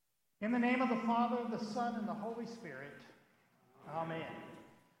In the name of the Father, the Son, and the Holy Spirit. Amen.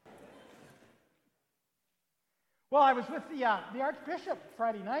 Well, I was with the Archbishop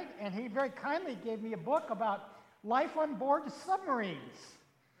Friday night, and he very kindly gave me a book about life on board submarines.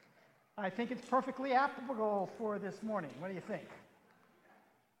 I think it's perfectly applicable for this morning. What do you think?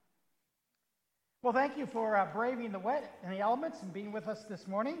 Well, thank you for braving the wet and the elements and being with us this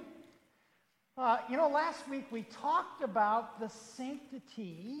morning. Last week we talked about the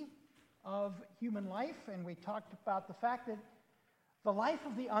sanctity of human life, and we talked about the fact that the life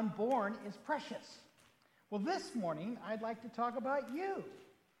of the unborn is precious. Well, this morning I'd like to talk about you.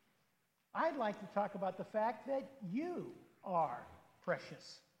 I'd like to talk about the fact that you are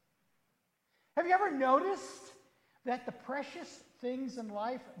precious. Have you ever noticed that the precious things in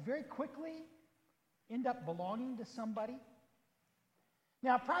life very quickly end up belonging to somebody?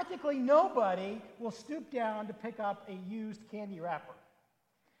 Now, practically nobody will stoop down to pick up a used candy wrapper.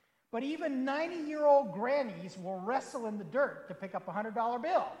 But even 90-year-old grannies will wrestle in the dirt to pick up a $100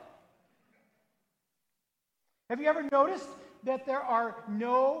 bill. Have you ever noticed that there are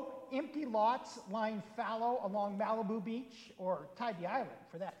no empty lots lying fallow along Malibu Beach or Tybee Island,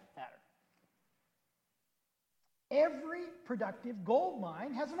 for that matter? Every productive gold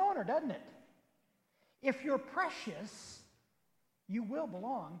mine has an owner, doesn't it? If you're precious, you will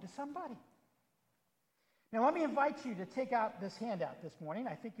belong to somebody. Now, let me invite you to take out this handout this morning.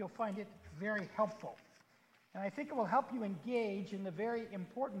 I think you'll find it very helpful. And I think it will help you engage in the very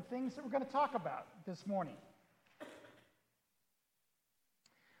important things that we're going to talk about this morning.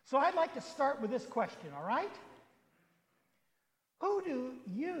 So I'd like to start with this question, all right? Who do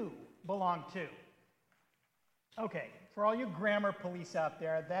you belong to? Okay, for all you grammar police out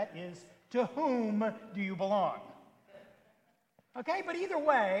there, that is, to whom do you belong? Okay, but either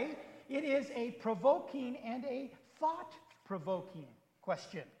way, it is a provoking and a thought-provoking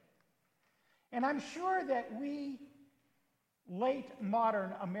question. And I'm sure that we late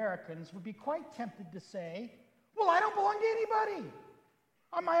modern Americans would be quite tempted to say, well, I don't belong to anybody.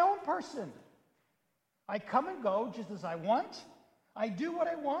 I'm my own person. I come and go just as I want. I do what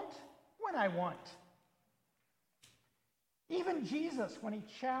I want when I want. Even Jesus, when he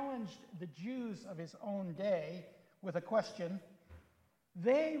challenged the Jews of his own day with a question,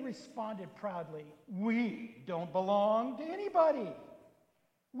 they responded proudly, we don't belong to anybody.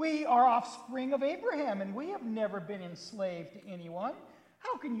 We are offspring of Abraham, and we have never been enslaved to anyone.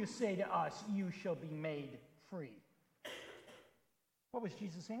 How can you say to us, you shall be made free? What was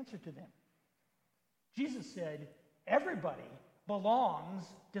Jesus' answer to them? Jesus said, everybody belongs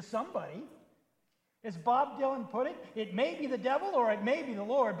to somebody. As Bob Dylan put it, it may be the devil or it may be the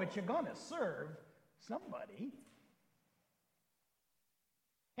Lord, but you're going to serve somebody.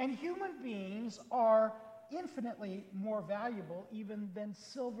 And human beings are infinitely more valuable even than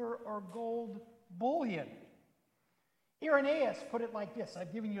silver or gold bullion. Irenaeus put it like this.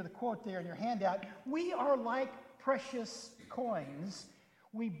 I've given you the quote there in your handout. We are like precious coins.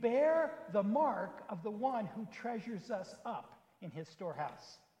 We bear the mark of the one who treasures us up in his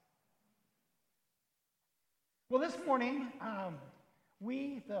storehouse. Well, this morning,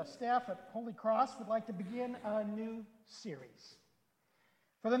 we, the staff at Holy Cross, would like to begin a new series.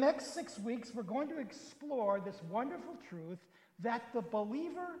 For the next 6 weeks, we're going to explore this wonderful truth that the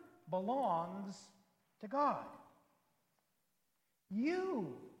believer belongs to God.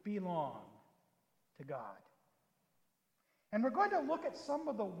 You belong to God. And we're going to look at some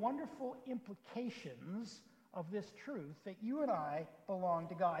of the wonderful implications of this truth that you and I belong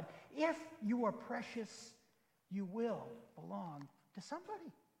to God. If you are precious, you will belong to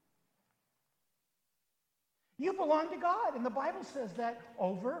somebody. You belong to God, and the Bible says that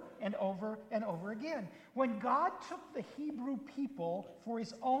over and over and over again. When God took the Hebrew people for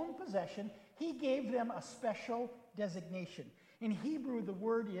his own possession, he gave them a special designation. In Hebrew, the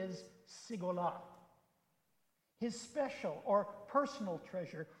word is sigolah. His special or personal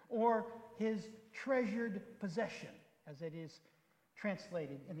treasure, or his treasured possession, as it is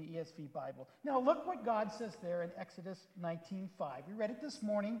translated in the ESV Bible. Now look what God says there in Exodus 19:5. We read it this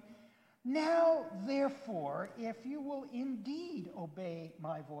morning. Now, therefore, if you will indeed obey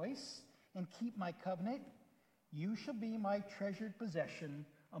my voice and keep my covenant, you shall be my treasured possession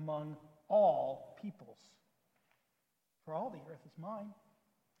among all peoples. For all the earth is mine.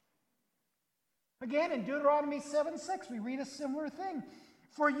 Again, in Deuteronomy 7:6, we read a similar thing.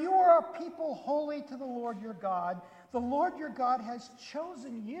 For you are a people holy to the Lord your God. The Lord your God has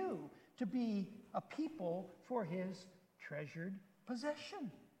chosen you to be a people for his treasured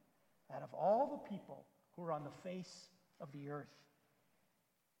possession out of all the people who are on the face of the earth.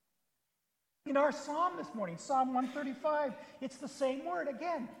 In our psalm this morning, Psalm 135, it's the same word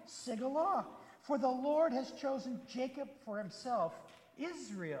again, Sigalah. For the Lord has chosen Jacob for himself,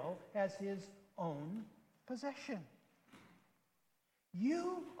 Israel as his own possession.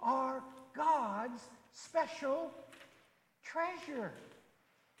 You are God's special treasure.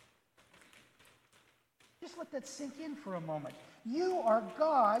 Just let that sink in for a moment. You are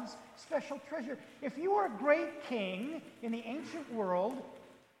God's special treasure. If you were a great king in the ancient world,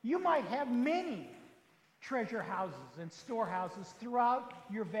 you might have many treasure houses and storehouses throughout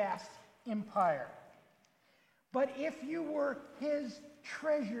your vast empire. But if you were his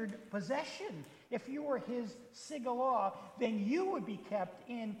treasured possession, if you were his Sigalah, then you would be kept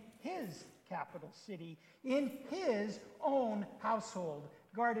in his capital city, in his own household,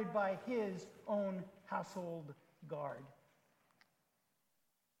 guarded by his own household guard.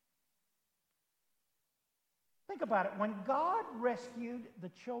 Think about it. When God rescued the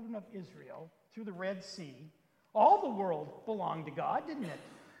children of Israel through the Red Sea, all the world belonged to God, didn't it?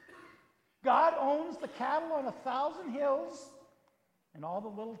 God owns the cattle on 1,000 hills and all the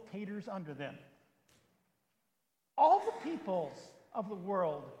little taters under them. All the peoples of the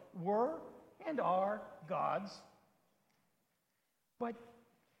world were and are God's. But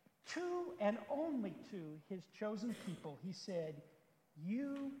to and only to his chosen people, he said,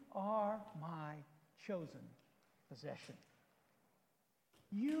 "You are my chosen possession.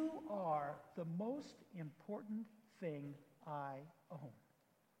 You are the most important thing I own."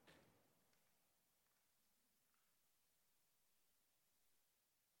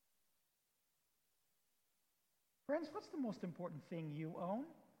 Friends, what's the most important thing you own?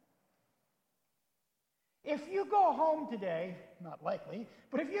 If you go home today, not likely,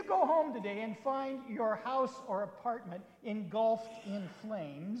 but if you go home today and find your house or apartment engulfed in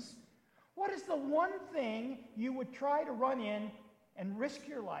flames, what is the one thing you would try to run in and risk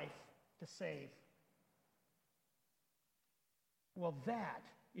your life to save? Well, that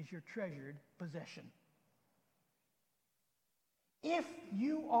is your treasured possession. If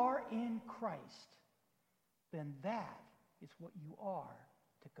you are in Christ, then that is what you are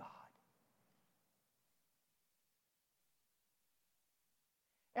to God.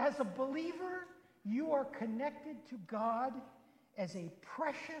 As a believer, you are connected to God as a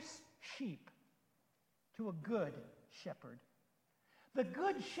precious sheep to a good shepherd. The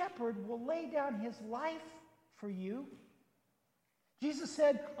good shepherd will lay down his life for you. Jesus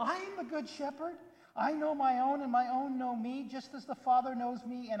said, "I am the good shepherd. I know my own, and my own know me, just as the Father knows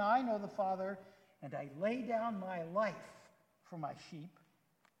me, and I know the Father, and I lay down my life for my sheep."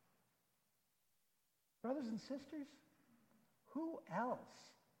 Brothers and sisters, who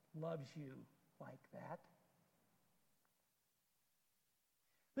else loves you like that?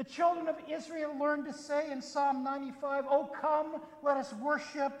 The children of Israel learned to say in Psalm 95, "Oh, come, let us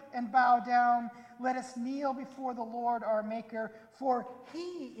worship and bow down. Let us kneel before the Lord our Maker, for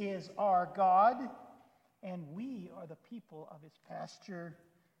he is our God, and we are the people of his pasture,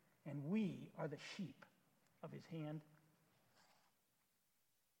 and we are the sheep of his hand."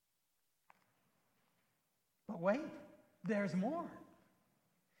 But wait, there's more.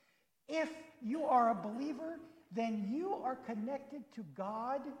 If you are a believer, then you are connected to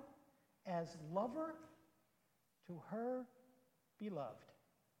God as lover to her beloved.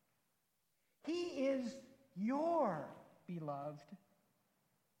 He is your beloved,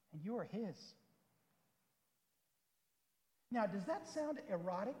 and you are his. Now, does that sound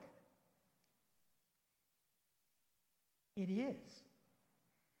erotic? It is.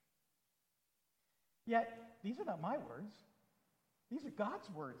 Yet, these are not my words. These are God's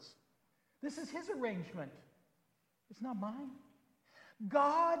words. This is his arrangement. It's not mine.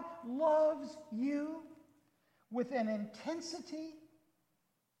 God loves you with an intensity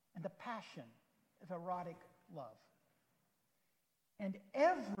and a passion of erotic love. And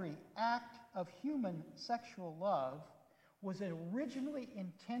every act of human sexual love was originally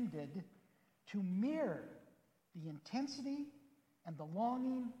intended to mirror the intensity and the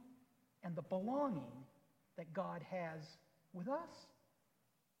longing and the belonging that God has with us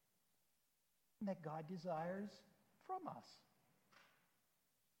and that God desires from us.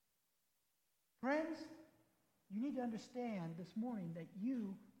 Friends, you need to understand this morning that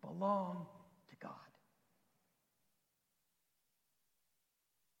you belong to God.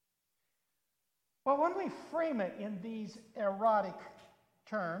 Well, when we frame it in these erotic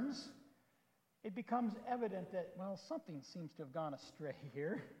terms, it becomes evident that, well, something seems to have gone astray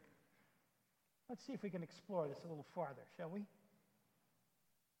here. Let's see if we can explore this a little farther, shall we?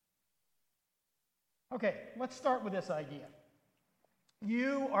 Okay, let's start with this idea.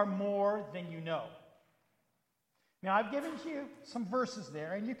 You are more than you know. Now, I've given you some verses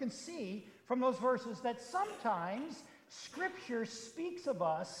there, and you can see from those verses that sometimes Scripture speaks of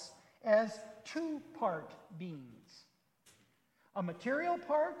us as two-part beings. A material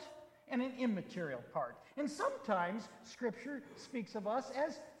part and an immaterial part. And sometimes Scripture speaks of us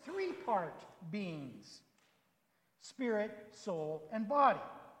as three-part beings. Spirit, soul, and body.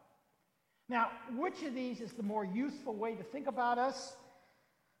 Now, which of these is the more useful way to think about us?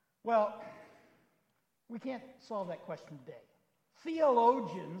 Well, we can't solve that question today.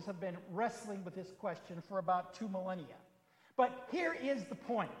 Theologians have been wrestling with this question for about 2 millennia. But here is the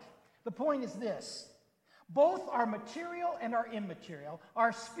point. The point is this. Both our material and our immaterial,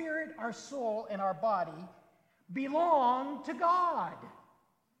 our spirit, our soul, and our body belong to God.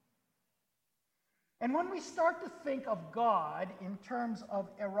 And when we start to think of God in terms of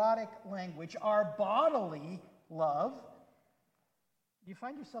erotic language, our bodily love, do you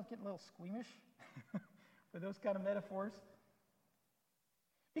find yourself getting a little squeamish with those kind of metaphors?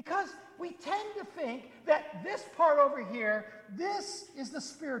 Because we tend to think that this part over here, this is the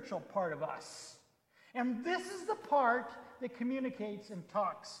spiritual part of us. And this is the part that communicates and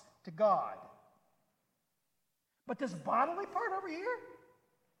talks to God. But this bodily part over here?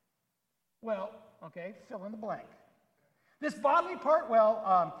 Well, okay, fill in the blank. This bodily part,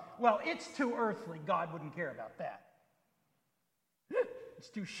 well, it's too earthly. God wouldn't care about that. It's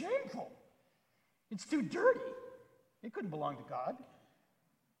too shameful. It's too dirty. It couldn't belong to God.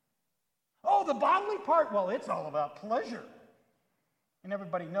 Oh, the bodily part, well, it's all about pleasure. And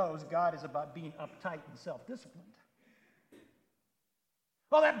everybody knows God is about being uptight and self-disciplined.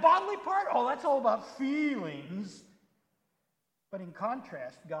 Well, that bodily part, oh, that's all about feelings. But in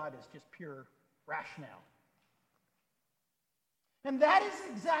contrast, God is just pure rationale. And that is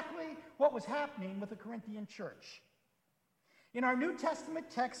exactly what was happening with the Corinthian church. In our New Testament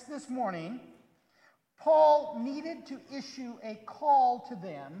text this morning, Paul needed to issue a call to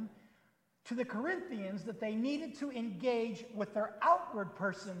them, to the Corinthians, that they needed to engage with their outward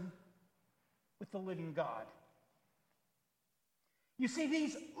person with the living God. You see,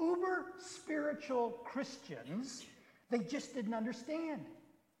 these uber spiritual Christians, they just didn't understand.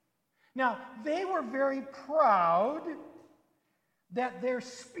 Now, they were very proud that their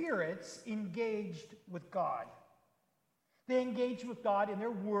spirits engaged with God. They engaged with God in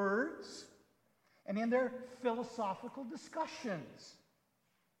their words and in their philosophical discussions.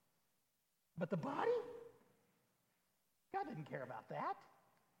 But the body? God didn't care about that.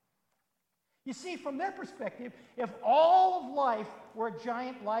 You see, from their perspective, if all of life were a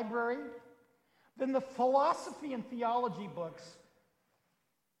giant library, then the philosophy and theology books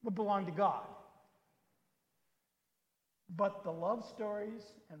would belong to God. But the love stories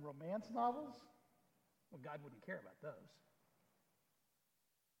and romance novels, well, God wouldn't care about those.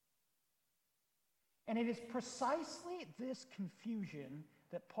 And it is precisely this confusion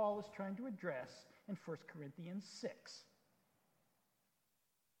that Paul is trying to address in 1 Corinthians 6.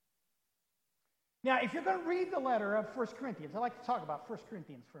 Now, if you're going to read the letter of 1 Corinthians, I'd like to talk about 1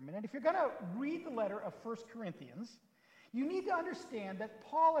 Corinthians for a minute. If you're going to read the letter of 1 Corinthians, you need to understand that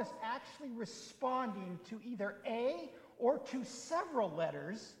Paul is actually responding to either a or to several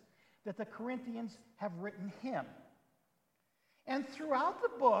letters that the Corinthians have written him. And throughout the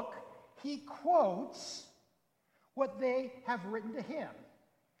book, he quotes what they have written to him.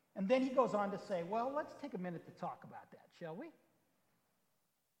 And then he goes on to say, well, let's take a minute to talk about that, shall we?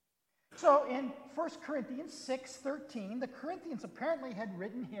 So in 1 Corinthians 6:13, the Corinthians apparently had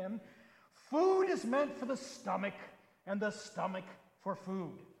written him, food is meant for the stomach, and the stomach for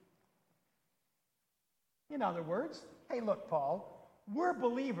food. In other words, hey, look, Paul, we're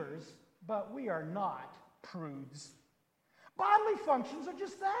believers, but we are not prudes. Bodily functions are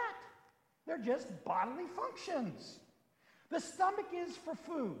just that. They're just bodily functions. The stomach is for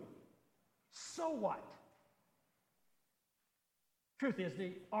food. So what? Truth is,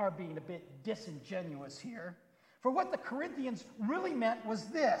 they are being a bit disingenuous here. For what the Corinthians really meant was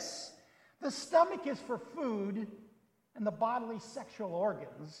this. The stomach is for food, and the bodily sexual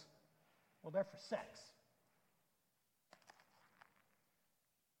organs, well, they're for sex.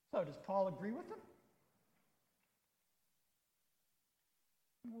 So does Paul agree with them?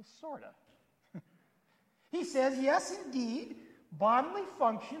 Well, sort of. He says, yes, indeed, bodily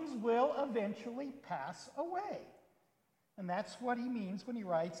functions will eventually pass away. And that's what he means when he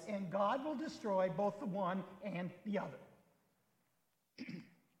writes, and God will destroy both the one and the other.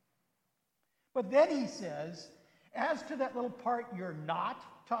 But then he says, as to that little part you're not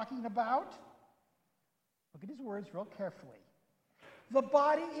talking about, look at his words real carefully. The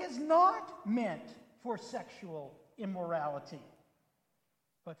body is not meant for sexual immorality,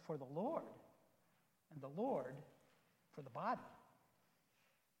 but for the Lord, and the Lord for the body.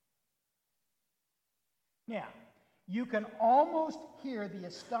 Now, you can almost hear the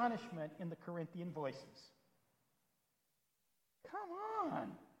astonishment in the Corinthian voices. Come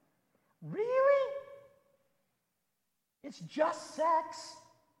on. Really? It's just sex.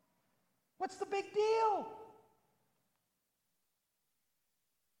 What's the big deal?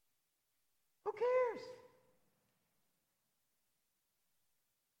 Who cares?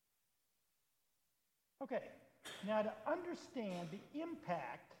 Okay, now to understand the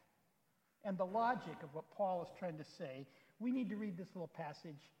impact and the logic of what Paul is trying to say, we need to read this little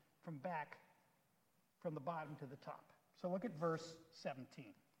passage from the bottom to the top. So look at verse 17.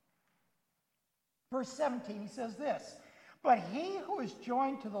 Verse 17, he says this, "But he who is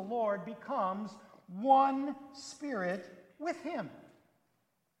joined to the Lord becomes one spirit with him."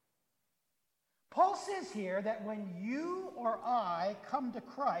 Paul says here that when you or I come to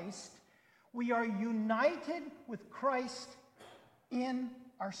Christ, we are united with Christ in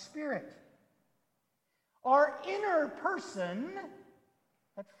our spirit. Our inner person,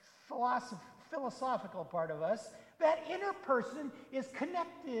 that philosophical part of us, that inner person is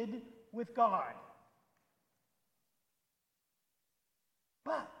connected with God.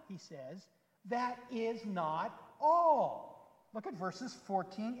 But, he says, that is not all. Look at verses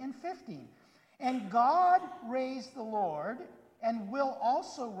 14 and 15. "And God raised the Lord and will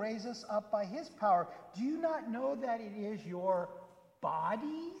also raise us up by his power. Do you not know that it is your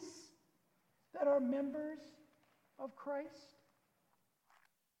bodies that are members of Christ?"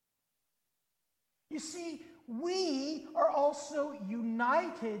 You see, we are also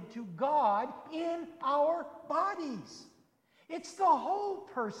united to God in our bodies. It's the whole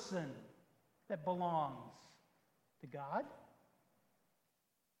person that belongs to God.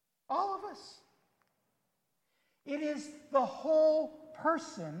 All of us. It is the whole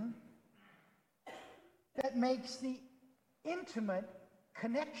person that makes the intimate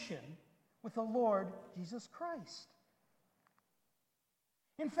connection with the Lord Jesus Christ.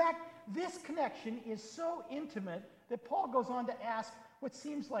 In fact, this connection is so intimate that Paul goes on to ask what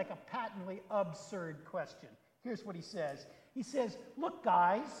seems like a patently absurd question. Here's what he says. He says, "Look,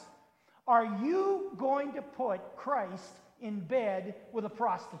 guys, are you going to put Christ in bed with a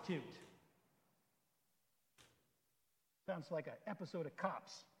prostitute?" Sounds like an episode of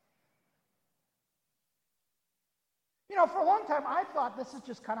Cops. You know, for a long time, I thought this is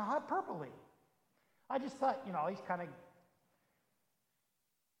just kind of hyperbole. I just thought, he's kind of...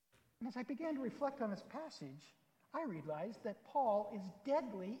 And as I began to reflect on this passage, I realized that Paul is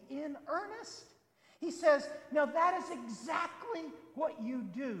deadly in earnest. He says, now that is exactly what you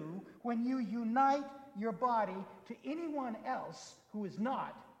do when you unite your body to anyone else who is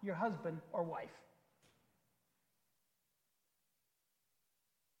not your husband or wife.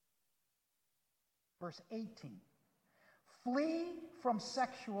 Verse 18, "Flee from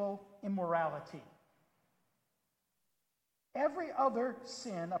sexual immorality. Every other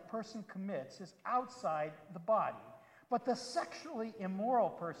sin a person commits is outside the body, but the sexually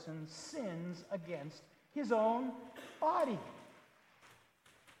immoral person sins against his own body."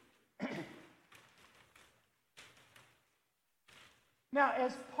 Now,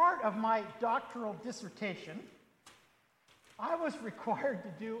 as part of my doctoral dissertation, I was required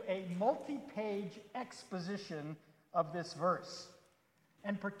to do a multi-page exposition of this verse,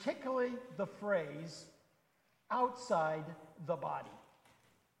 and particularly the phrase, "outside the body."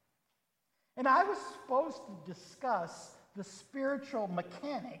 And I was supposed to discuss the spiritual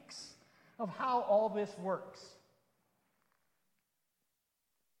mechanics of how all this works.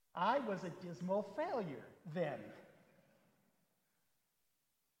 I was a dismal failure then.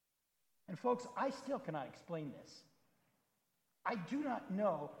 And folks, I still cannot explain this. I do not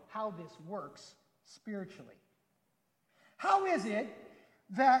know how this works spiritually. How is it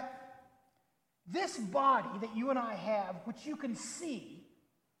that this body that you and I have, which you can see,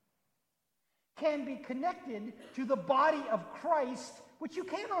 can be connected to the body of Christ, which you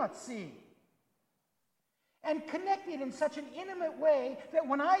cannot see? And connected in such an intimate way that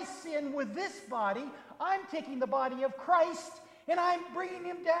when I sin with this body, I'm taking the body of Christ and I'm bringing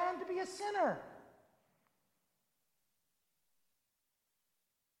him down to be a sinner.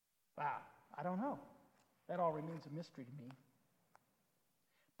 Wow, I don't know. That all remains a mystery to me.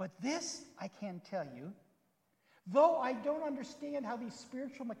 But this I can tell you, though I don't understand how these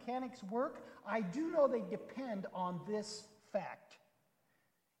spiritual mechanics work, I do know they depend on this fact.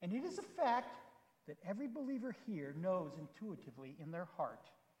 And it is a fact that every believer here knows intuitively in their heart.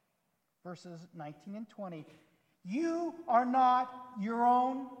 Verses 19 and 20, "You are not your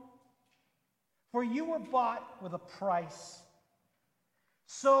own, for you were bought with a price.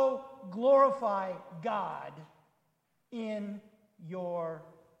 So glorify God in your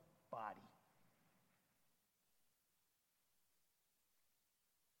body."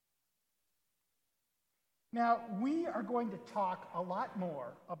 Now, we are going to talk a lot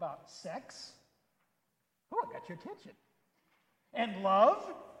more about sex. Oh, I got your attention. And love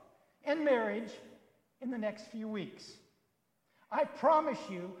and marriage in the next few weeks. I promise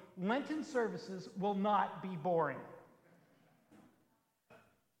you, Lenten services will not be boring.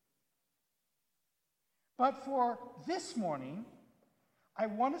 But for this morning, I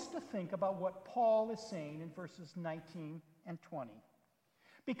want us to think about what Paul is saying in verses 19 and 20.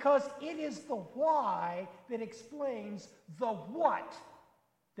 Because it is the why that explains the what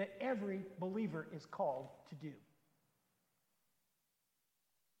that every believer is called to do.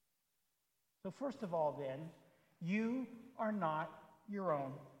 So first of all, then, you are not your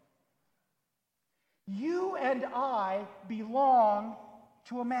own. You and I belong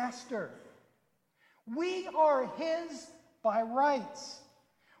to a master. We are his by rights.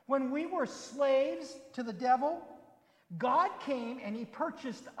 When we were slaves to the devil, God came and he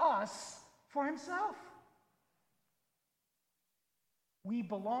purchased us for himself. We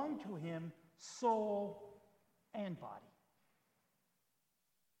belong to him, soul and body.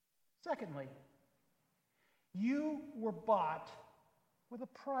 Secondly, you were bought with a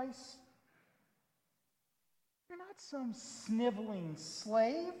price. You're not some sniveling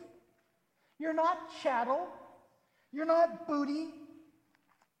slave. You're not chattel. You're not booty.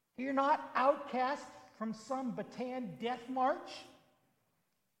 You're not outcast from some Bataan death march.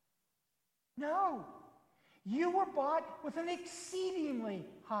 No. You were bought with an exceedingly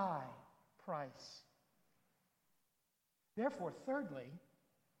high price. Therefore, thirdly,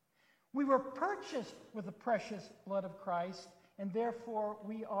 we were purchased with the precious blood of Christ, and therefore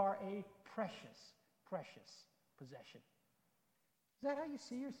we are a precious, precious possession. Is that how you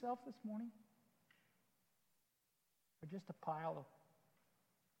see yourself this morning? Or just a pile of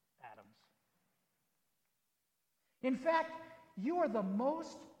atoms? In fact, you are the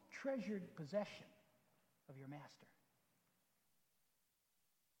most treasured possession of your master.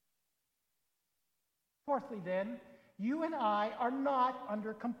 Fourthly, then, you and I are not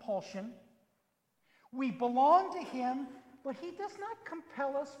under compulsion. We belong to him, but he does not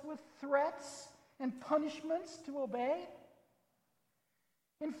compel us with threats and punishments to obey.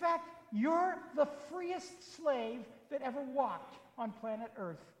 In fact, you're the freest slave that ever walked on planet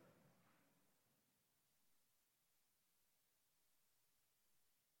Earth.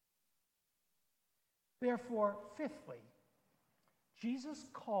 Therefore, fifthly, Jesus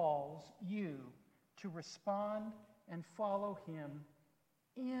calls you to respond and follow him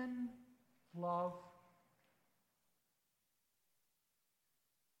in love.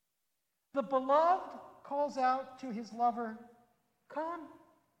 The beloved calls out to his lover, "Come.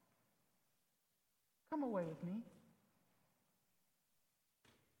 Come away with me."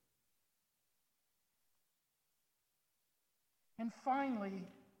 And finally,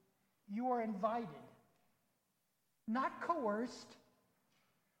 you are invited, not coerced,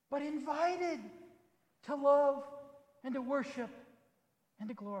 but invited to love and to worship and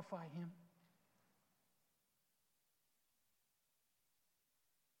to glorify him.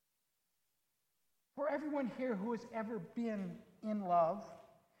 For everyone here who has ever been in love,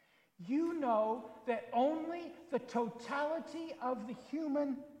 you know that only the totality of the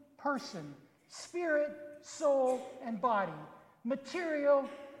human person, spirit, soul, and body, material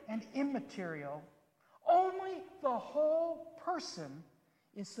and immaterial, only the whole person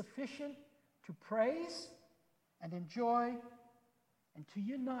is sufficient to praise and enjoy and to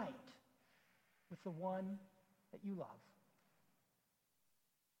unite with the one that you love.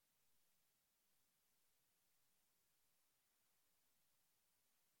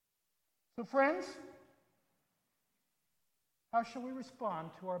 So friends, how shall we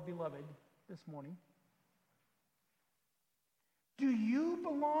respond to our beloved this morning? Do you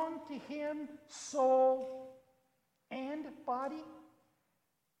belong to him, soul and body?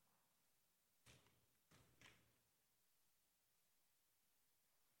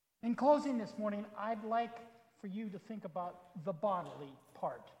 In closing this morning, I'd like for you to think about the bodily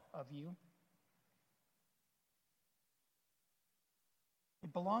part of you.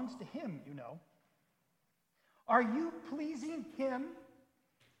 It belongs to him, you know. Are you pleasing him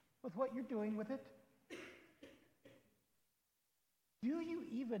with what you're doing with it? Do you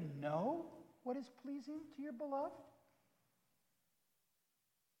even know what is pleasing to your beloved?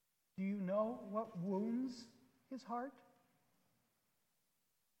 Do you know what wounds his heart?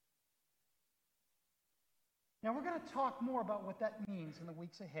 Now, we're going to talk more about what that means in the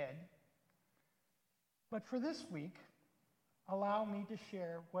weeks ahead. But for this week, allow me to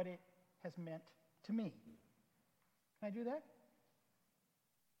share what it has meant to me. Can I do that?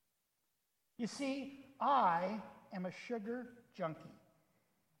 You see, I am a sugar junkie.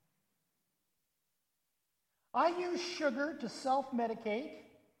 I use sugar to self-medicate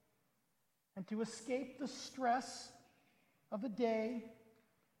and to escape the stress of the day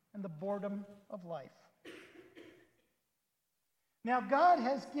and the boredom of life. Now, God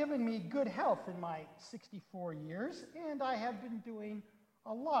has given me good health in my 64 years, and I have been doing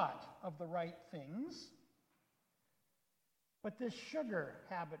a lot of the right things. But this sugar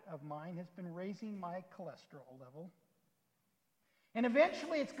habit of mine has been raising my cholesterol level. And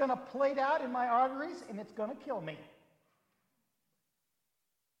eventually it's going to plate out in my arteries, and it's going to kill me.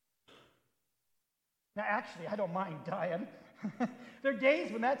 Now, actually, I don't mind dying. There are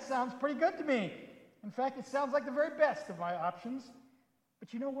days when that sounds pretty good to me. In fact, it sounds like the very best of my options.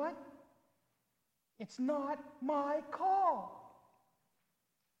 But you know what? It's not my call.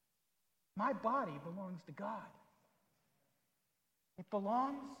 My body belongs to God. It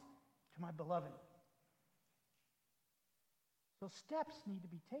belongs to my beloved. So steps need to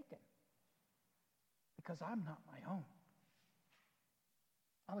be taken because I'm not my own.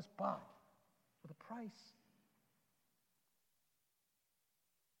 I was bought with a price.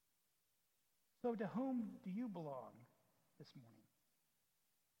 So to whom do you belong this morning?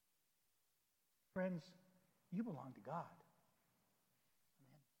 Friends, you belong to God.